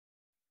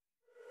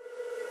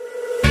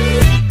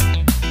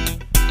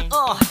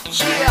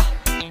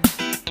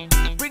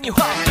bring you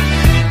home.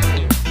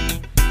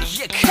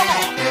 Yeah, come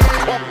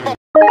on.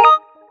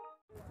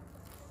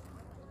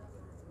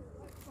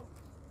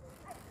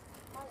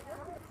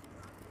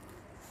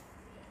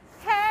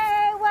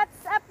 Hey,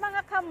 what's up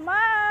mga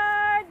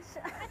ka-Marge?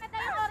 Ano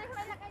tayo, Doris?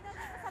 May lagay doon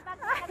dito sa bag.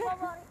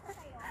 Nagwo-worry pa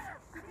tayo.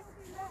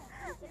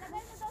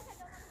 Ilagay mo daw sa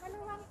doon.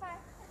 Maluwang pa.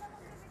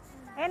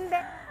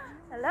 Hindi.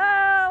 Hello,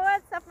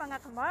 what's up mga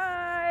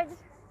ka-Marge?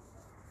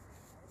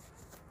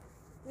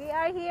 We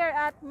are here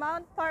at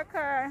Mount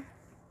Parker.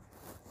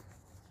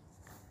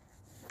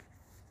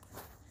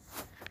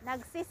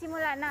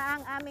 Nagsisimula na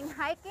ang aming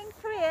hiking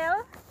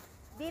trail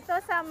dito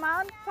sa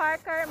Mount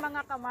Parker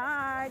mga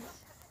ka-Marge.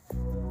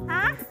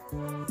 Ha?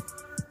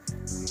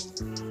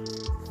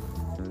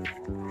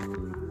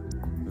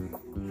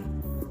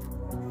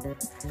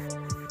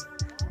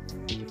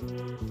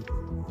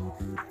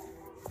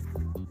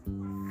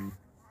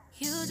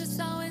 You just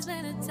always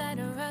been a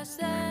tighter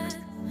rush that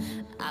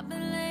I've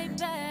been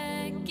laid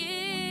back,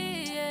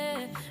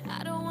 yeah.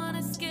 I don't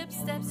wanna skip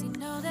steps, you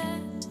know that.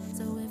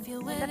 So if you're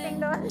Dating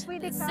willing, doon,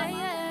 pwede let's ka. say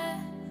yeah.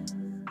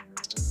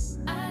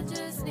 I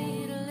just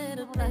need a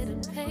little bit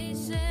of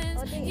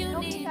patience. You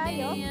need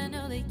me, I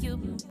know that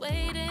you've been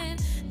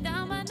waiting.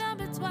 Down my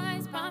number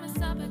twice, promise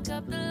I'll pick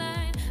up the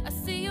line. I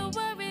see you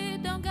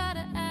worried, don't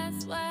gotta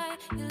ask why.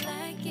 You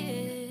like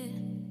it,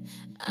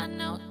 I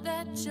know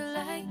that you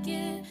like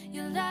it.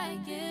 You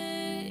like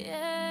it,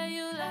 yeah,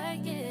 you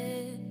like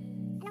it.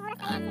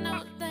 I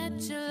know that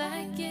you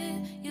like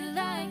it, you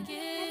like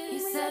it. You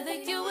said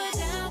that you were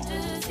down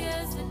just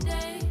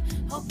yesterday,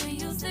 hoping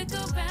you'll stick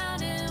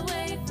around and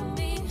wait for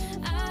me.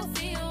 I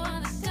see you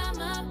wanna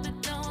come up, but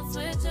don't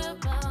switch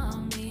up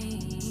on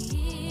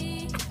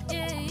me.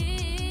 Yeah,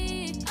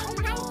 I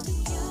know that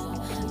you,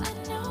 I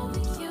know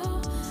that you,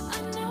 I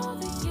know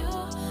that you,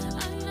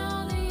 I know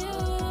that you.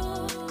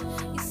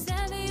 You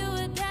said that you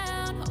were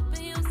down,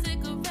 hoping you'll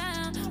stick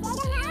around,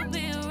 hoping you'll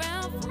be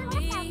around for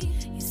me.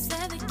 You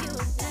said that you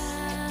were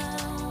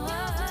down,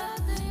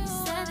 you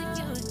said that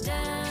you were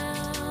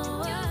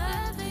down,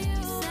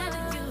 you said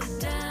that you were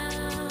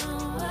down,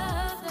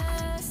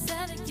 you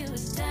said that you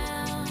were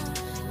down,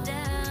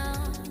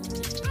 down.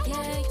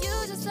 Yeah, you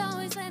just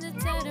always been a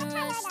tight to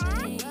rush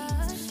things.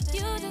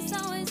 You just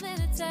always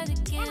been a tight to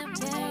can't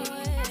wait.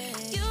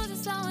 You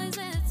just always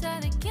been a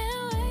tight to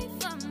can't wait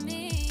for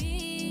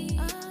me.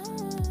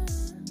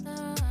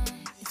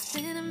 It's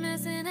been a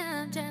mess and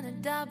I'm trying to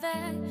dial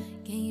back.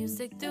 Can you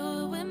stick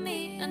through it with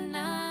me or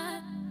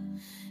not?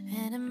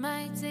 And it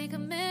might take a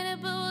minute,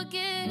 but we'll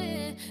get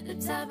it. The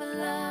type of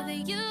love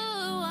that you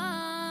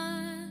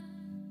want,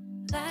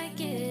 like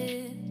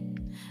it.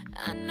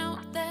 I know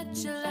that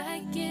you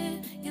like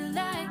it, you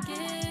like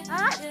it,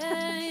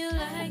 yeah, you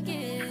like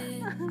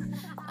it.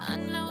 I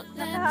know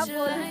that you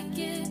like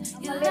it,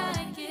 you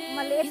like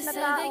it. You said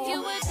that you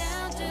were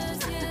down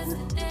just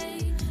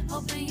yesterday,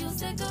 hoping you'll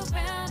stick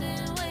around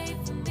and wait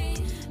for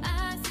me.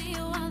 I see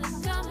you wanna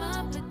come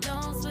up, but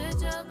don't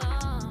switch up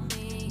on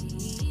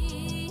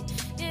me.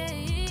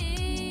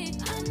 Yeah,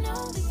 I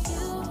know that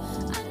you,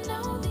 I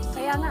know that you.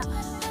 Kaya nga.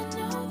 I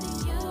know that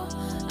you,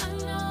 I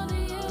know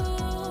that you.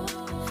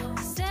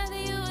 You said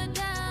that you were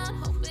down,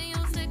 hoping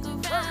you'll stick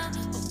around,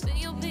 hoping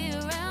you'll be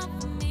around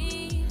for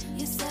me.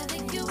 You said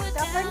that you were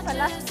Kapern down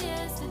pala. just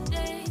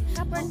yesterday,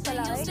 Kapern hoping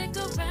pala you'll eh. stick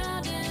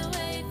around and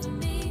wait for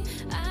me.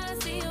 I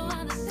see you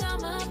wanna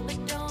come up, but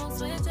don't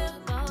switch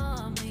up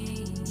on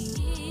me.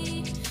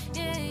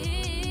 Yeah,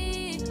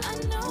 I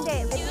know Hindi,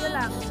 that video you,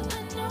 lang.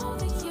 I know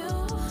that you,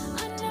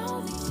 I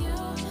know that you,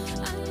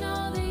 I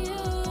know that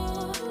you.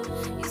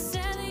 You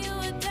said that you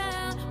were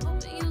down,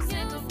 hoping you'll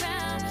stick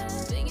around,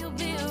 hoping you'll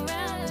be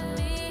around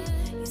me.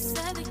 You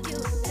said that you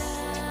were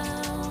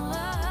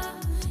down,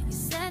 you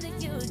said that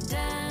you were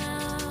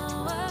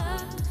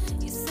down,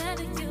 you said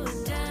that you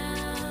were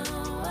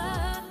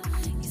down,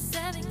 you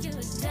said that you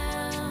were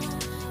down,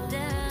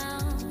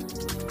 down.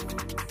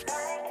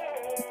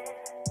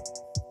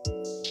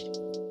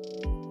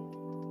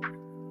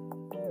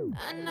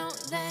 I know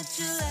that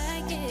you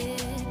like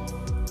it.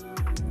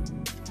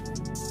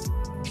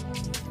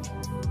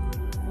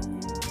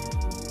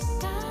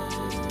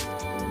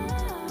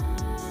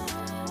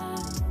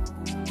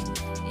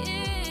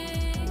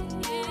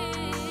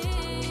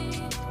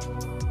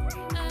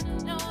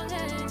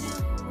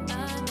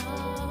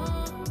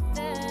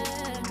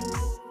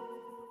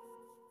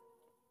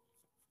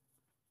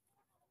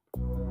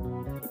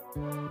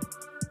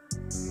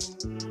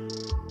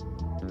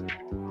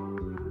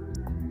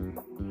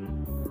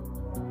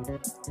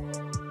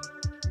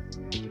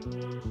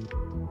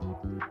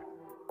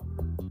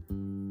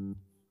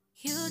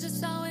 You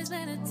just always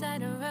been a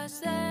tight to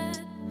rush that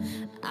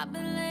I've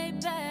been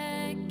laid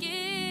back,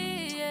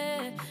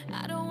 yeah.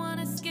 I don't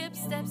wanna skip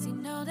steps, you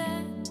know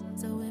that.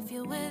 So if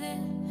you're with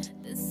it,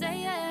 then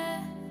say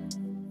yeah.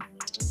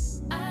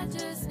 I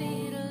just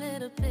need a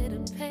little bit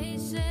of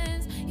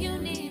patience. You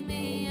need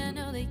me, I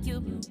know that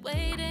you've been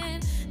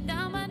waiting.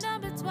 Down my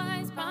number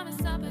twice, promise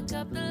I'll pick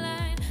up the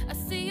line. I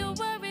see you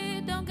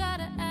worried, don't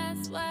gotta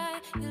ask why.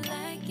 You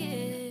like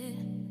it,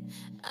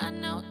 I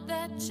know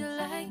that you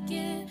like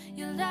it,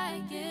 you like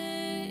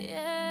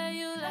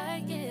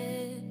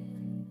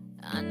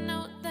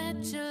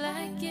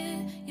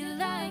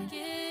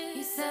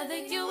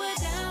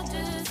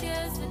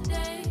just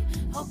yesterday.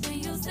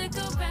 Hoping you'll stick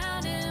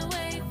around and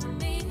wait for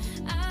me.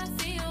 I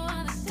see you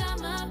wanna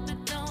come up,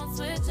 but don't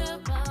switch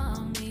up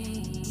on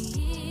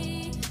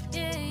me.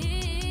 Yeah,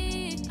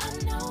 I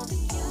know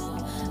that you,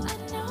 I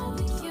know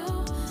that you,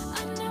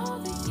 I know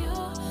that you,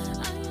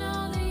 I know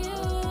that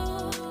you.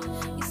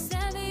 You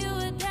said that you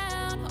were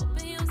down,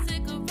 hoping you'll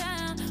stick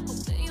around,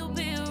 hoping you'll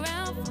be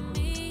around for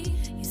me.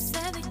 You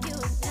said that you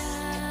were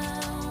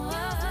down,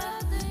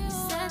 you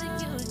said that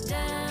you were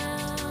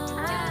down,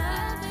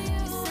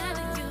 you said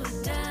that you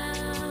were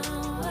down,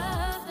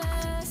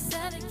 you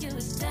said that you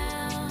were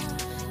down,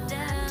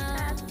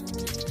 down.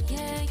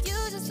 Yeah, you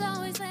just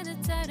always been the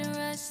type to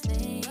rush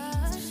things.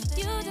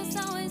 You just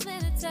always been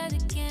the type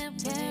that can't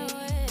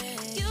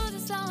wait. You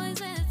just always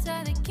been the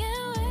type that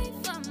can't wait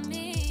for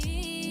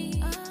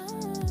me.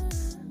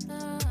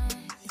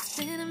 It's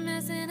been a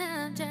mess and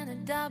I'm trying to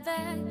dial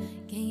back.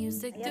 Can you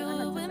stick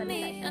through it with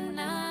me or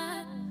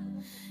not?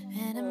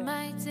 And it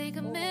might take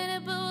a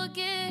minute, but we'll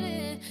get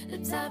it. The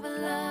type of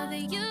love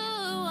that you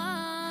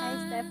Hi,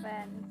 want.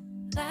 Stephen.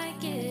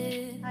 Like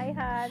it. Hi,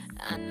 Has.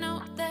 I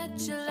know that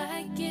you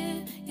like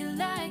it. You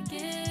like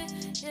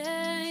it.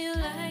 Yeah, you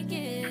like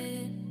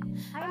it.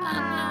 Hi, I know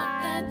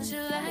Mahal. that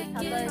you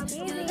like it.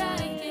 You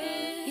like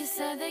it. You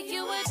said that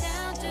you were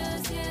down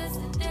just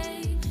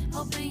yesterday.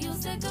 Hoping you'll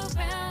stick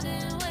around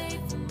and wait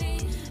for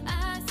me.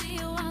 I see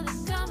you wanna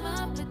come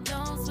up, but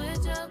don't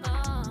switch up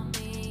on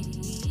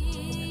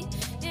me.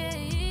 Yeah,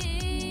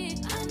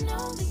 I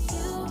know that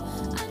you,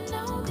 I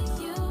know that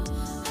you,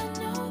 I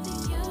know that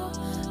you,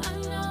 I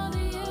know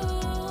that you.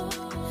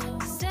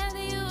 You said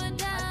that you were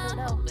down,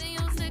 hoping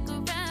you'll stick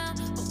around,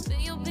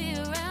 hoping you'll be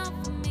around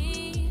for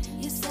me.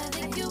 You said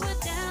that you were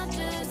down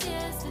just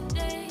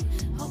yesterday,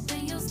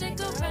 hoping you'll stick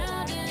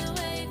around and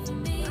wait for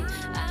me.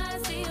 I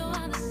see you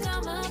wanna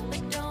come up,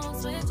 but don't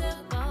switch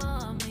up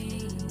on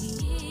me.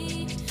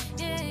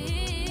 Yeah,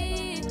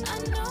 I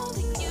know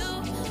that you,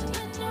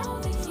 I know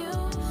that you,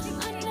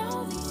 I know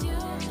that you,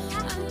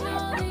 I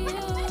know that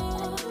you.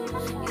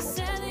 You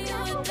said that you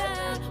were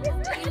down,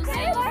 hoping you'll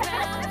stick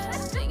around,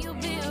 hoping you'll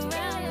be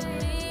around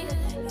me.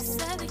 You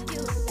said that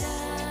you were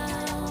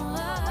down,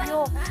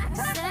 you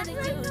said that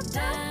you were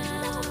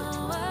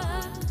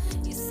down,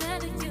 you said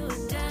that you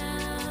were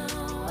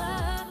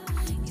down,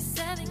 you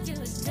said that you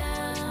were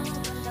down,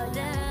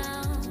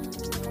 down.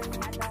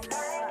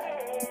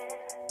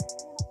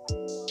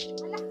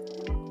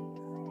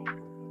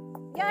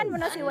 Yan mo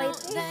na si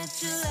Whitey. That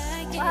you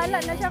like it. Bahala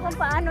na siya kung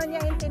paano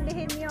niya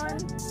intindihin yon.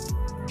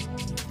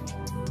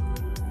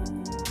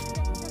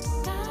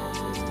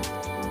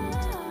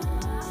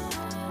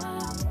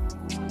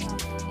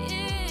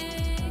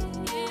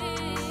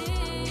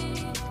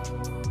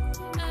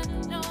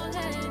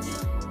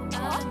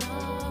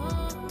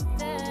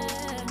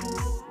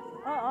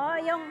 Oo,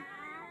 yung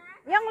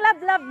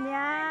love-love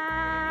niya.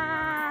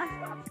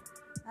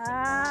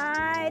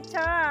 Ay,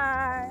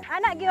 char.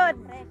 Anak, gyud.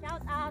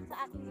 Shout out sa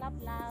aking love.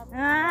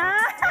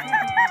 Ah.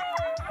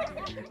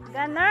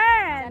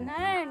 Ganun.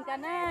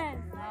 Kanan.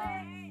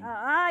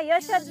 Oo, you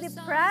should be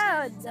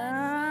proud.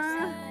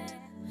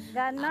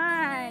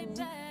 Ganun.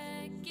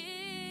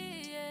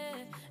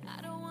 I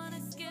don't wanna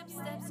skip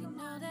steps, you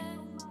know that.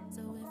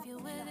 So if you're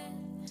with it,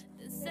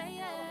 then say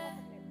yeah.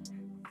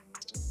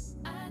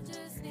 I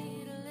just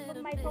need a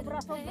little May bit of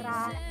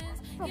sobra.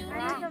 patience. You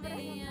need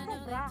me, I know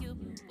that you've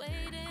been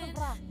waiting.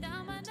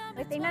 Down my number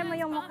Ay, tingnan mo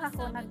yung mukha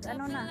ko.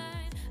 Ano na.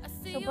 I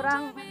see you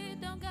Sobrang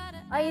don't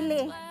gotta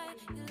oily.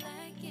 you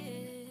like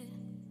it.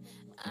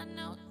 I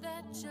know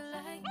that you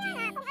like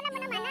it. Kung alam mo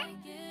naman na,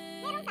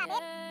 merong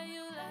sabit. Yeah,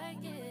 you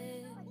like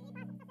it.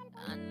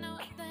 I know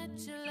that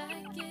you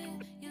like it.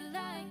 You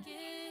like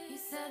it. You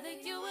said that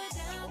you were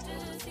down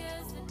just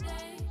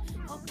yesterday,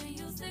 hoping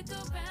you'll stick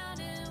around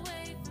and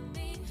wait for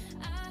me.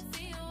 I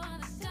see you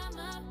wanna come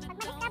up, but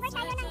don't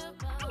switch up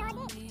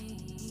on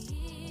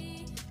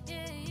me.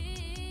 Yeah,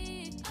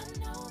 I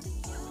know that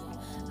you,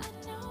 I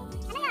know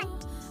that you,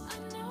 I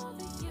know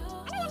that you,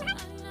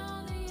 I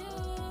know that you.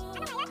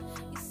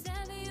 You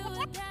said that you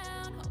were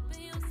down,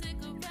 hoping you'll stick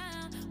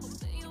around,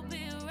 hoping you'll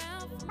be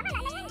around for me.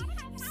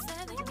 You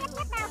said that you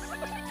were down,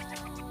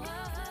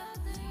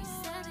 you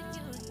said that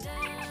you were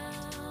down,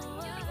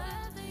 you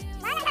said that you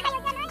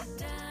were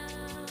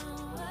down,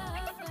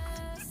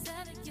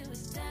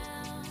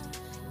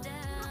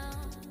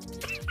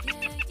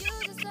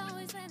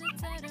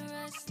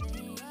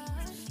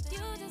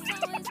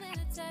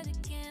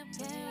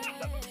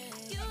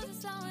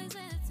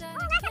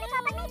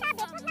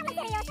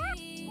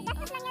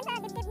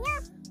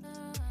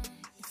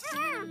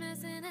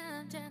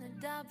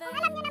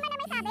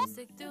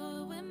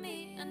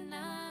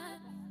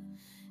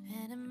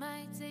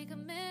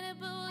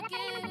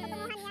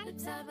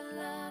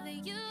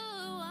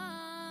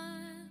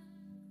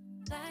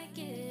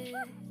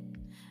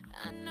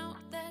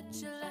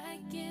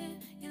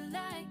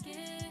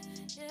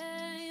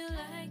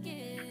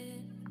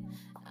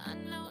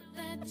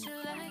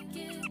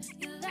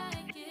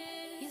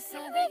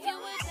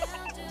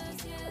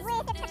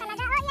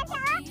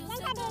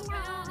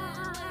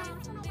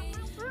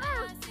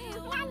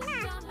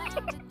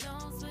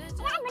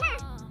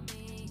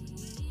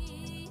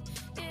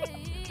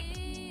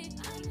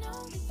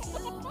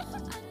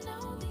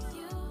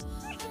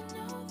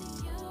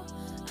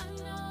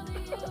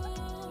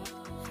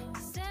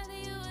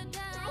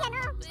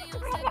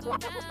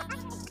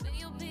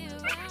 you'll be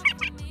around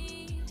for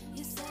me.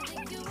 You said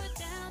that you were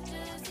down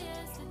just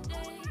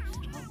yesterday,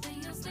 hoping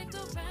you'll stick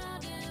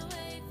around and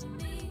wait for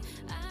me.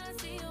 I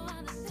see you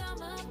wanna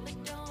come up, but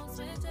don't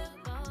switch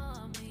up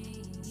on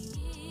me.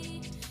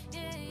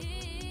 Yeah,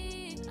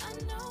 I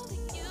know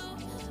that you,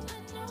 I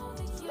know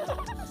that you,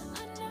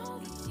 I know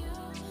that you,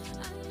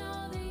 I know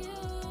that you.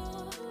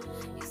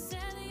 You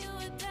said that you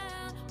were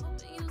down,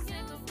 hoping you'll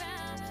stick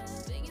around,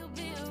 hoping you'll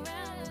be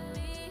around with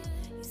me.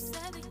 You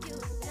said that you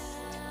were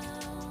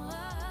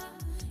down,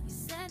 you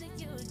said that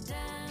you were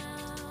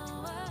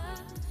down,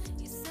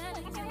 you said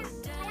that you were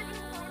down,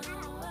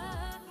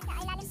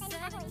 you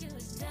said that you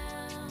were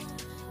down,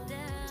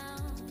 down.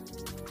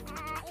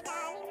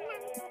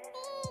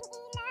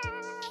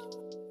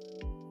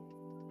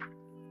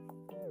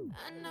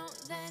 I know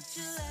that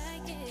you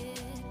like it.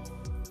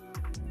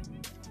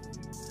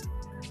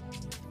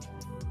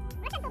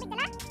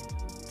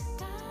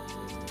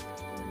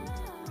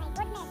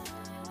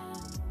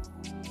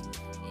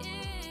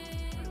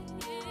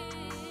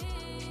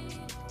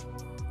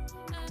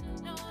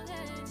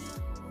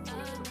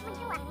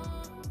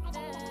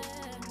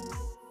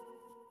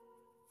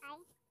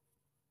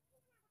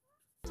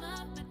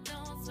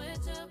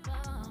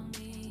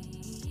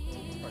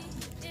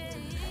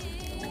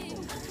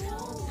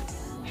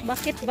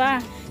 Bakit ba?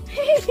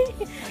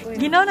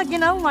 Ginaw na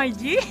ginaw,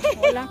 Margie.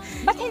 Wala.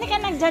 Ba't hindi ka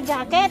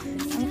nagja-jacket?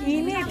 Ang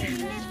init.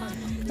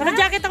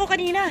 Naka-jacket ako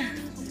kanina.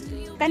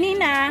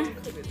 Kanina,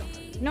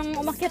 nung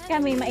umakyat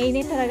kami,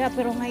 mainit talaga.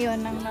 Pero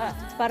ngayon,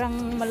 parang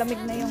malamig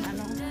na yung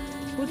ano.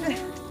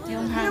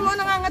 Yung Ano hangin. mo,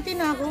 nangangati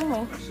na ako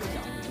mo.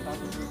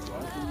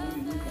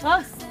 Ha?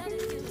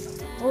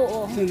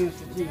 Oo. 这个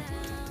实际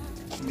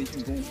没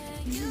进攻，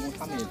因为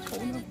他们也愁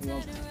呢，不知道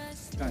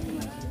干什么。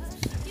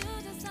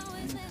仓库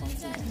好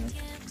像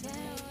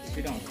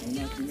水涨船呢，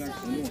应该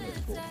承诺的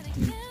多。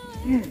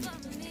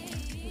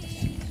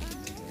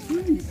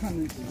一看那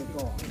几个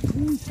高啊，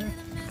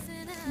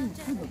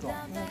看着高，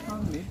他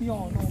没必要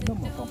弄那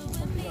么高，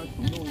他这样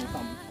承诺也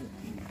上不去。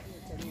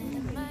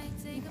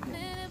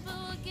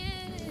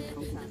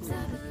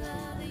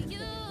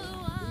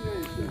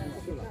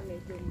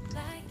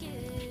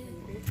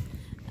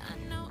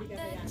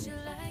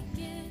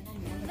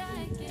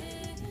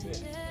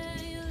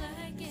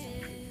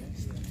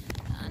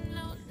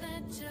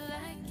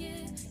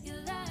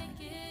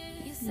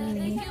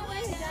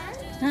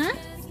 Ha?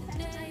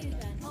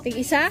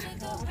 Tig-isa?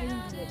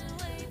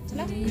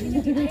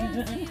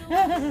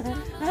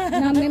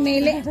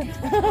 Namimili.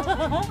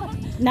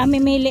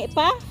 Namimili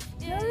pa?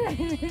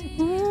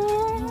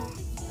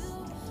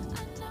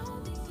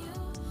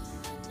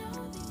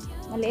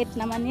 Maliit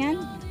naman yan.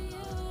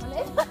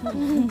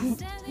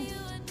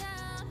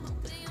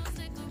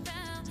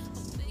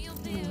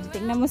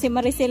 Tingnan mo si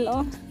Maricel,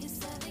 oh.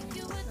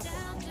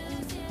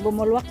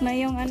 Bumulwak na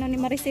yung ano ni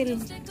Maricel.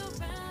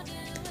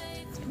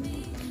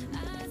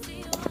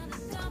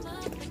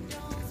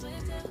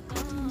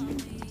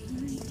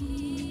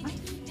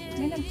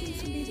 May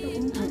nag-cheese dito.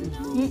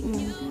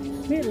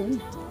 Meron.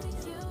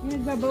 May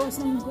nagbabawas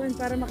ng coin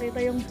para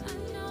makita yung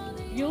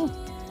view.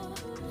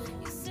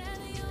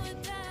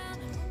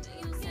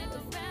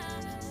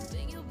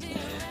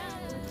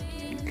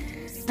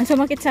 Ang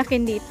sumakit sa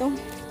akin dito.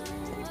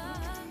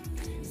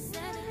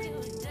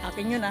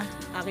 Akin yun ah.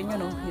 Akin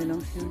yun oh. Yun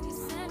oh.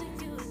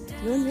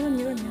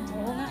 Yun.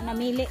 Oo nga,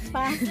 namili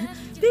pa.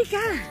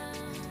 Teka!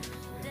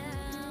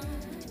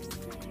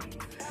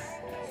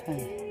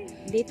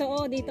 Dito,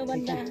 oh, dito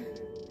banda.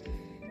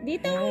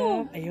 Dito!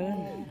 Ayun.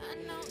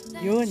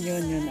 Yun.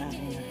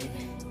 Akin.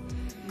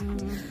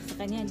 Sa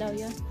kanya daw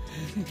yun.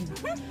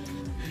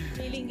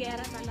 Feeling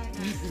gera talaga.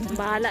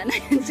 Bahala na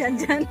yan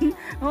dyan.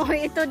 Oh,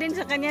 ito din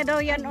sa kanya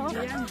daw yan, oh.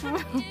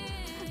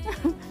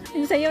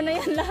 Yung sa'yo na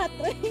yan lahat,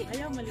 eh.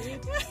 Ayaw, maliit.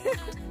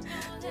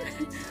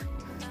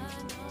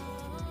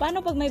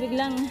 Paano pag may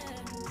biglang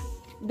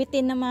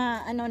bitin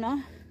na ano,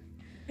 no?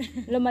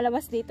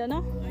 Lumalabas dito,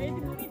 no? Ay,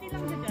 hindi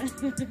lang dyan.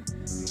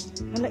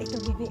 Wala, ito,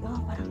 bibi.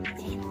 Oh, parang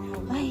bitin.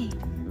 Ay.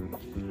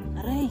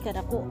 Aray,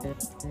 kadako.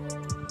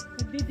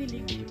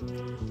 Nagdidilig.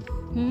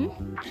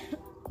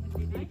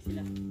 Nagdidilig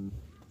sila.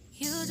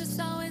 You just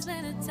always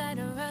been a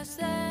tighter rush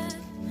that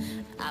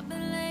I've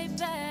been laid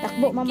back.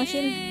 Takbo, Mama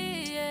Shin.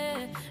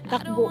 I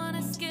don't Takbo.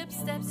 wanna skip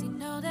steps, you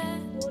know that.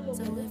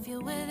 So if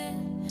you're with it,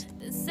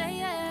 then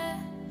say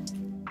yeah.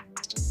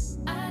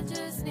 I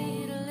just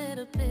need a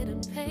little bit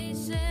of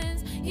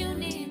patience. You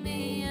need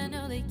me, I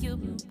know that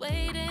you've been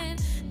waiting.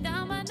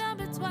 Down my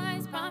number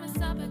twice, promise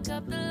I'll pick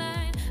up the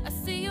line. I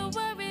see you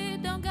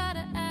worried, don't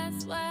gotta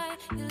ask why.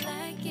 You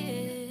like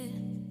it,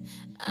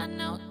 I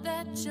know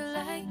that you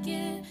like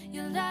it.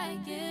 You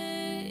like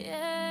it,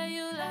 yeah,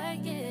 you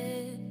like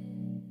it.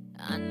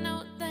 I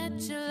know that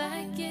you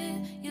like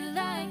it, you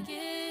like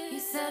it. You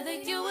said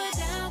that you were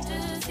down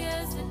just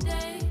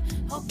yesterday,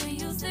 hoping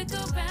you'll stick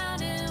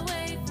around and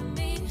wait for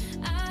me.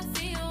 I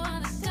see you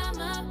wanna come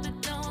up,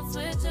 but don't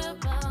switch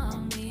up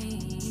on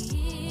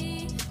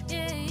me.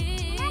 Yeah,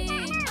 I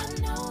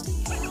know that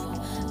you,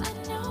 I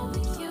know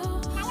that you,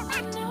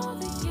 I know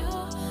that you,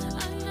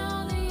 I know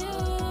that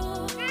you.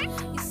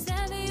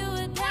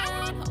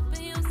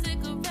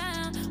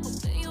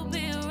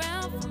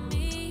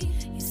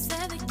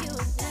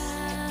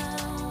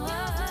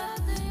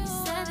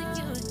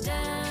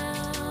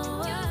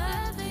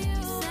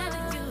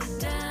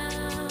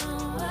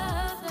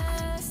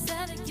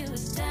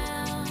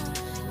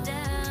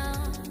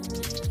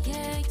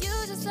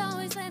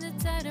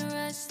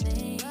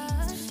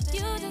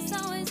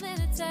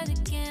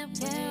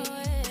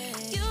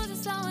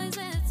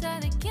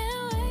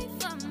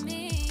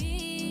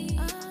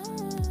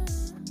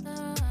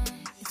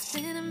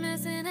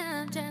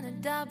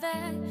 doubt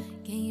back.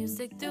 Can you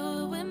stick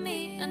through it with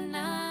me or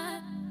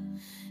not?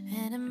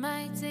 And it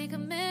might take a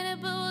minute,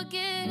 but we'll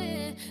get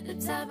it. The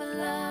type of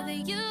love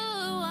that you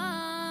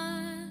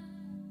want,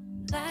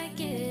 like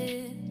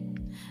it.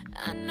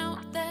 I know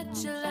that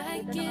you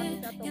like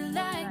it, you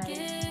like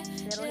it,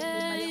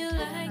 yeah, you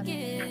like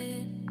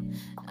it.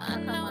 I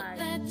know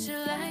that you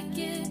like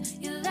it,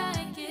 you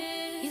like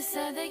it. You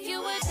said that you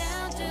were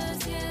down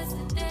just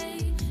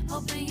yesterday,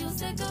 hoping you'll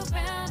stick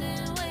around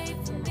and wait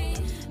for me.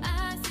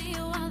 I see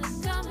you wanna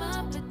come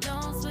up, but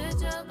don't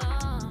switch up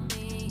on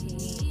me.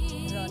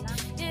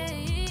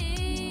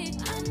 Yeah,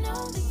 I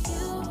know that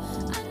you,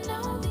 I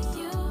know that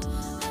you,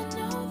 I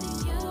know that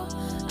you,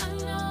 I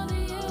know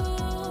that you.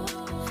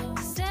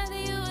 You said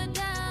that you were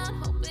down,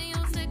 hoping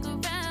you'll stick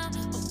around,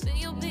 hoping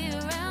you'll be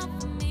around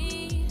for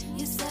me.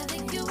 You said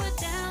that you were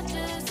down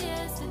just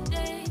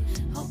yesterday,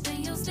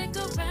 hoping you'll stick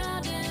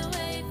around and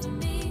wait for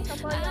me.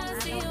 I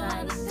see you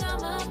wanna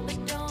come up, but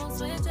don't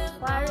switch up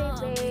Party on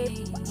babe,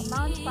 me.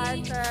 Mount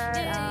Parker,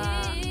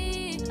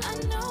 I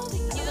know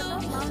that you,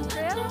 Mount I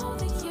Trail? know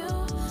that you,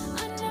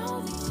 I know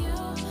that you,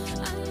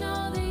 I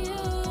know that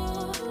you.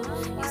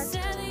 You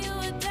said that you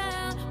were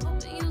down,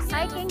 hoping you stick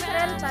Hiking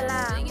trail around,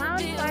 pala. hoping you'll Mount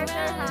be Parker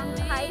around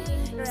me.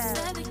 hiking You trail.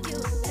 said that you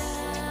were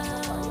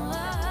down,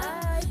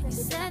 you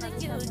said that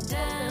you were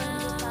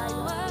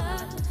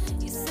down,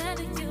 you said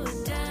that you were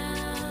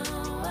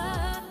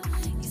down,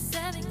 you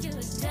said that you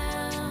were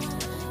down,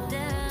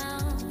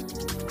 down.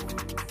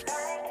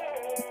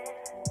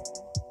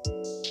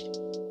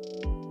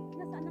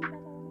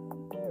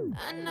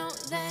 I know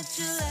that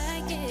you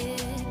like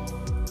it.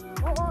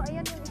 Oo,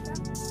 ayan yung isa.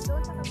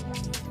 Doon sa kabila.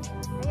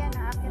 Ayan,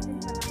 naakit din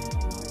sa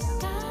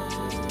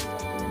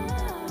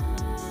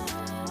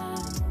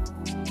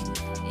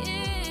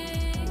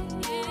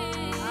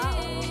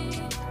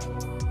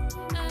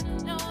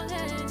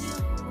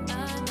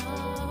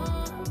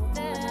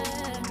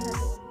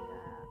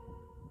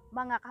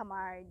mga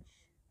ka-Marge.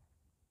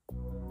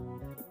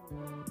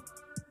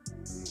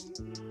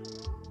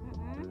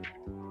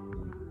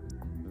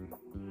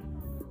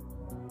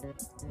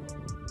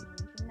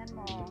 Tingnan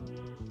mo.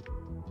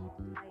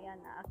 Ayan,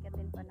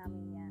 naakyatin pa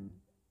namin yan.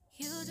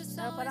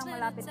 Pero parang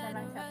malapit na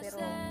lang siya, pero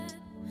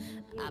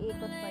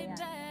iikot pa yan.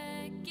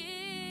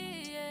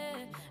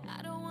 I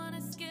don't wanna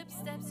skip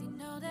steps, you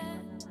know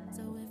that.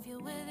 So if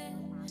you're with it,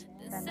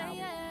 then say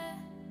yeah.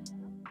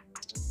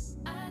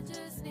 I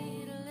just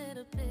need a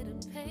little bit of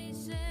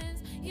patience.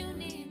 You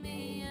need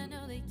me, I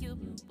know that you've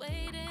been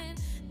waiting.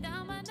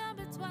 Down my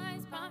number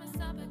twice, promise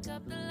I'll pick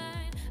up the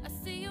line. I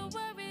see you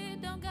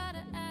worried, don't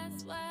gotta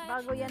ask why.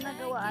 Bago yan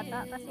nagawa ata,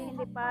 kasi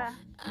hindi pa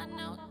I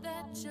know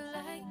that you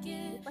like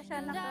it. pa siya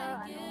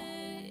naka, ano,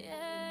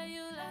 Yeah,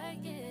 you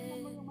like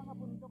it. yung mga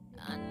bundok.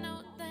 I know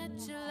that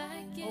you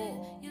like it.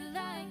 You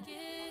like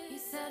it. You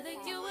said that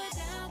you were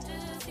down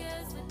just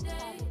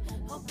yesterday,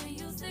 hoping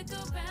you stick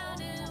around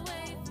and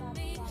wait for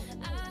me.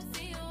 I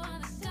see you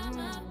wanna come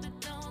up, but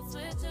don't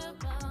switch up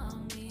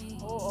on me.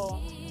 Oo.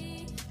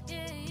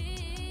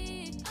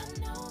 Yeah, I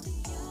know that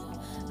you,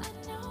 I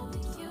know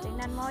that you.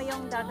 Tingnan mo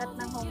yung dagat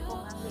ng Hong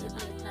Kong, ang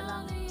liit-liit na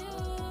lang.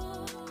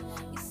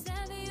 You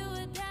said that you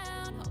were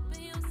down,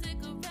 hoping you'll stick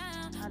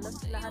around. Halos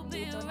lahat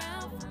dito na.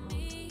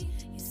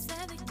 You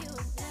said that you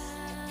were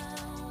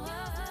down.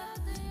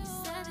 You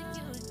said that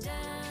you were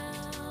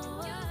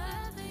down.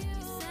 You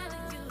said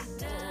that you were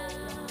down.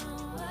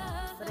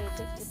 British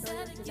ito, yung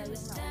sila yung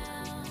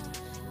nauna.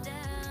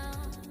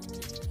 Down.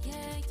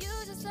 Yeah, you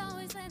just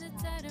always let it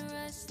try to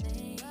rush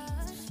things.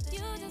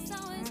 You just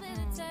always let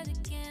it try to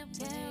can't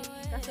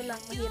wait. Kaso lang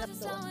You mahirap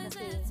just doon always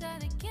kasi let it try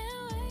to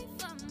can't wait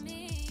for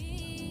me.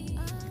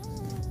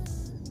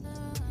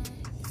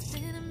 It's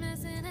been a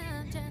mess and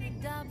I'm trying to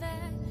dial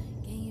back.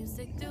 Can you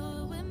stick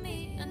through it with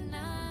me or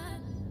not?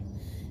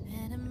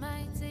 And it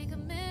might take a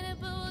minute,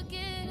 but we'll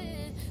get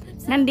it.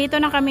 Nandito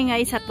na kami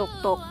guys sa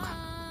tuktok.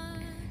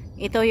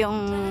 Ito yung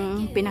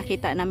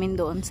pinakita namin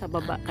doon sa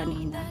baba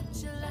kanina.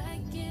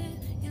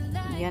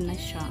 Yan na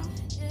siya.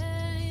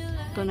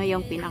 Ito na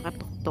yung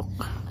pinakatuktok.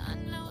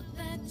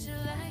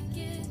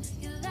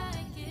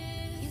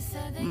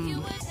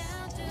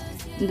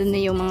 Doon na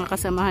yung mga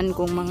kasamahan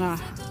kong mga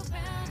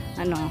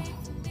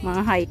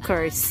mga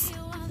hikers.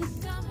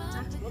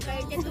 Huwag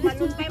kayo dyan,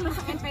 tumalong kayo,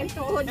 masakit pa yung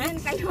tuhod dyan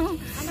kayo.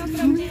 Ano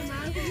problema?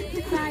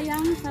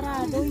 Sayang,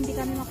 sarado, hindi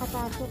kami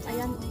makapasok.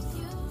 Ayan,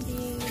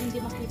 hindi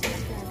makita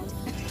masyado.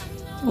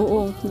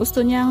 Oo,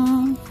 gusto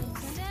niyang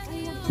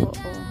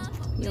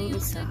yung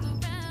isa.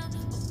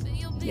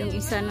 Yung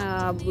isa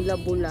na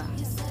bula-bula.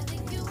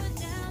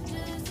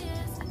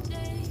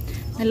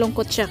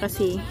 Nalungkot siya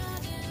kasi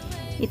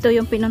ito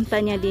yung pinunta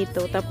niya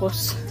dito,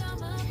 tapos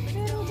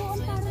Pero doon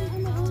parang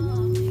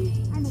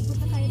ano,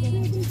 punta tayo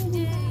doon.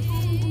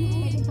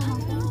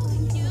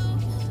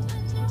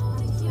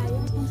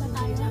 Punta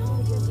tayo.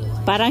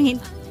 parang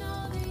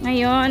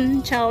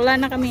ngayon, chawla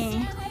na kami.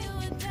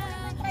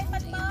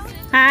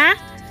 Ha?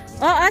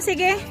 Oo,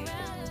 sige.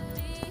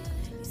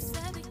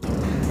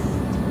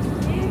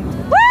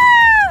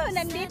 Woo!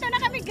 Nandito na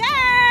kami,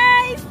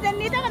 guys!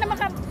 Nandito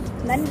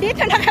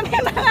na kami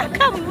mga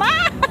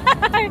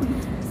kamay!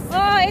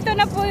 Oh, ito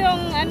na po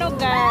yung ano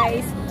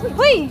guys.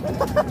 Huy!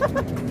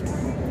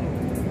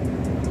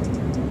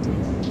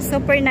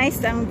 Super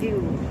nice ang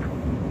view.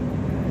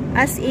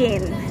 As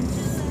in.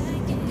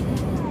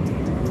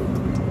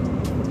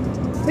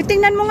 Uy,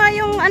 tingnan mo nga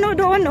yung ano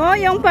doon, oh,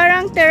 yung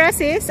parang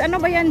terraces. Ano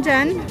ba yan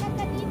dyan?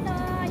 Dito,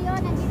 yun,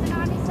 nandito na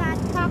kami sa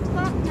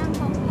tuktok ng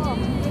Hong Kong.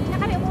 Hindi na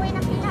kami umuwi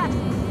ng Pinas.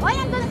 O,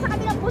 yan doon sa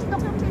kabilang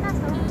bundok ng Pinas,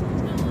 oh.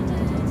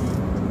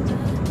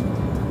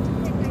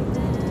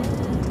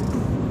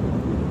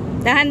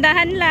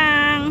 Dahan-dahan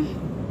lang.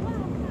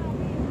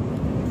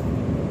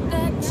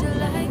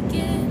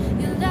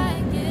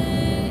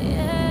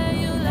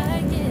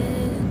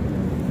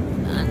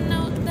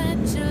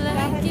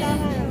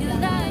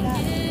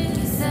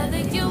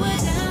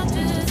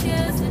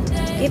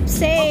 Keep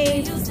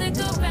safe,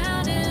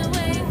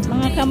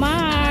 mga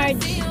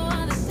kamards.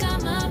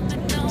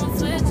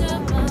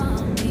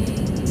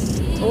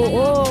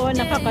 Oo,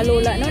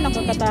 nakakalula, no?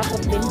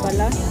 Nakakatakot din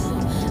pala.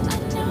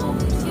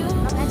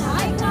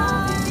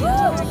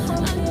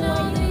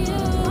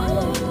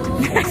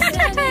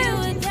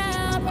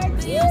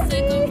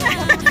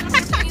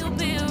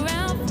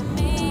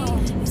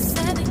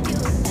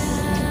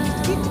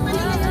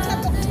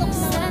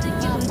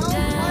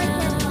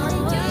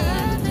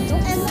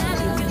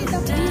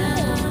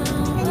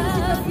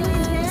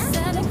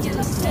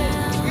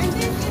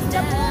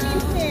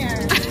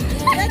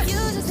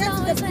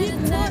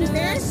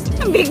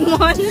 Big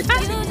Mon.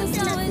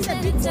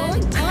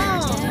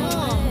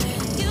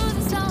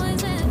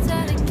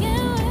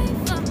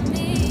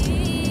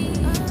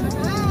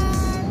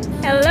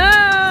 Hello.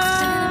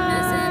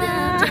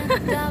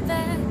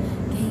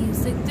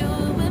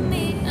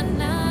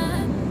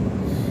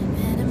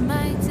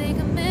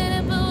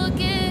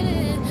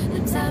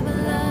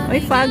 Uy,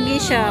 foggy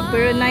siya,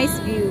 pero nice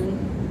view.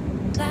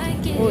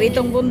 Oh,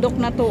 itong bundok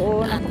na to,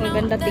 oh,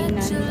 napakaganda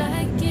tingnan.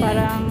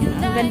 Parang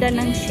ang ganda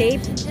ng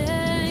shape.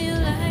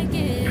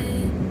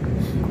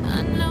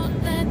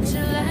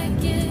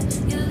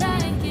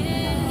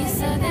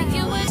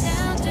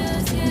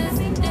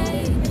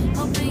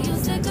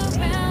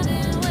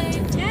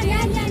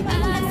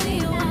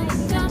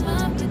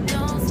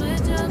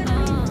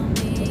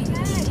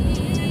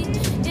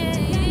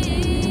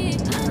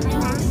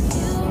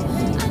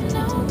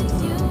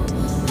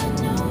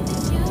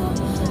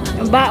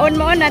 Baon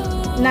mo na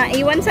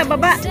naiwan sa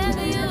baba.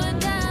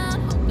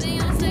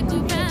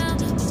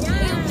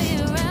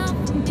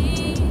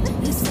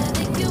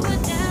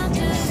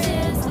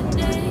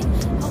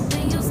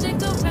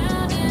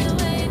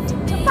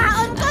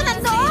 Baon ko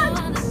nandoon.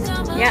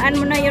 Yaan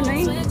mo na yun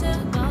eh.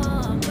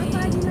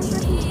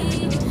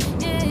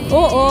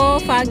 Oo,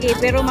 foggy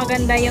pero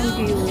maganda yung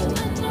view.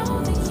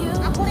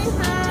 Ako rin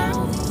ha.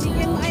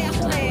 Sige mo ay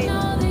ako rin.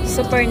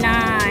 Super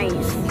nice.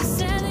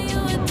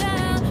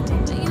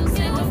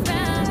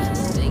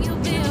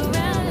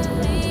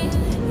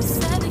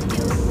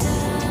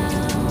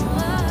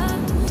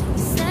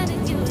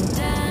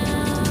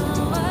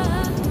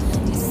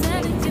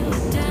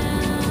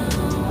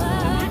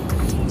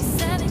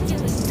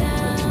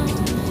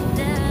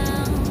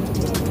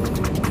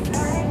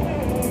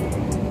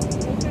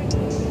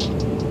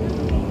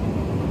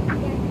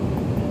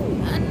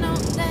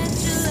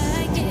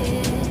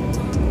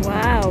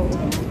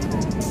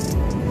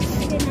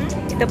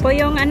 Ito po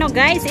yung ano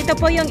guys, ito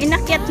po yung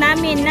inakyat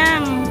namin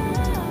ng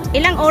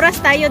ilang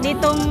oras tayo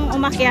ditong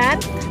umakyat.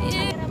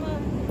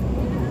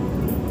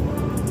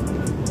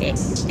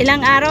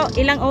 Ilang araw,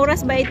 ilang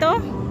oras ba ito?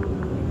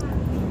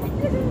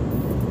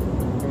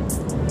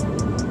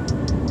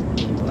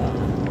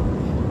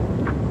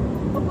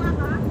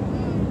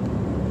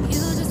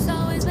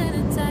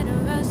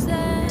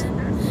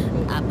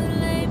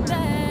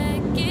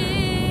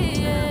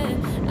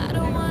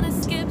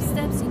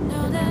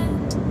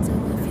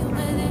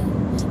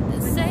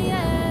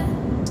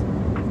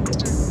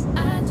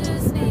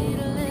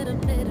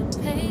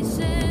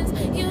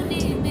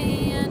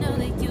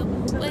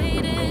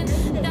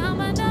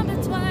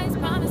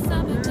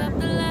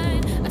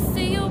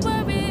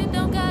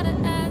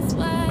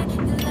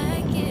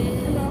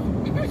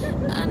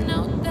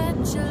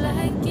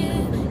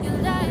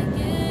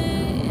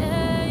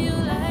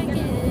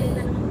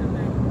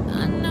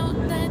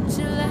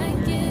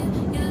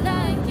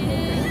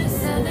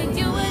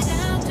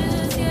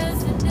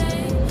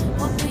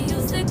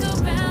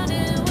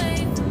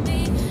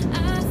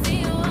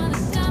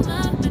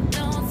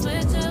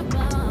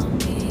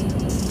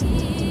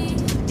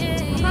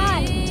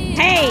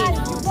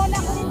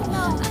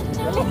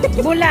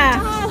 Bula.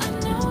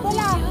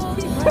 Bula.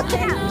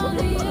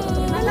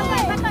 Ano ba?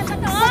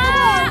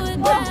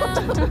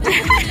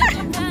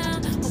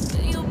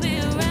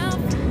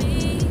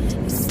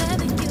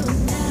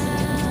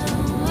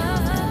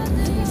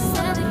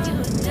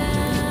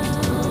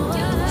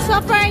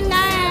 Super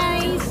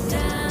nice.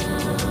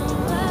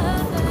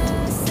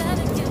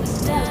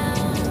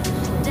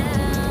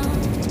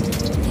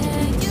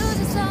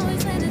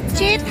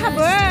 Cheat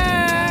haber.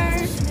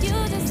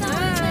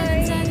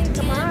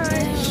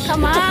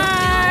 Come on.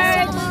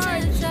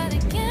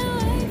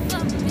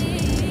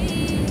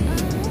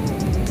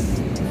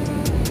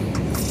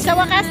 Sa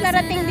wakas,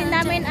 narating din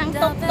namin ang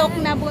tuktok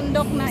na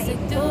bundok na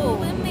ito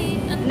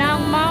ng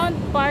Mount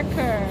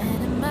Parker.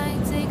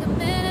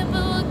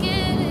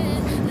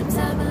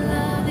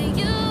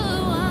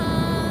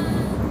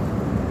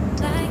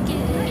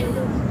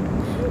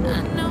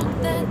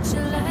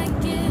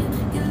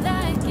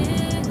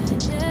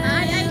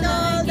 Hi,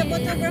 Idol, the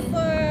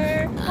photographer.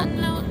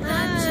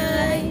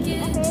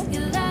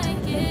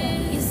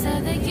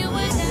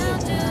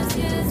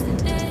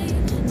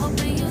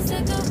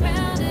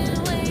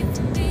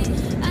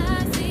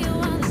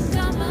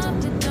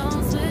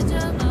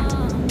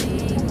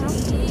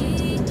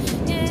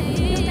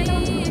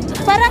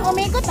 Parang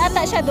umikot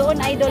ata siya doon,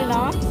 Idol,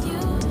 no?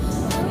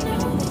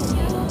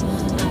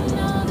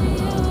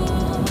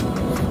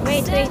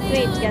 Wait.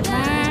 Yan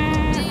na.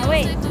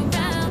 Wait.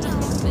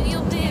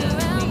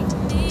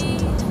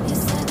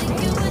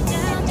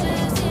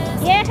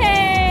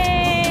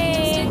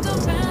 Yehey!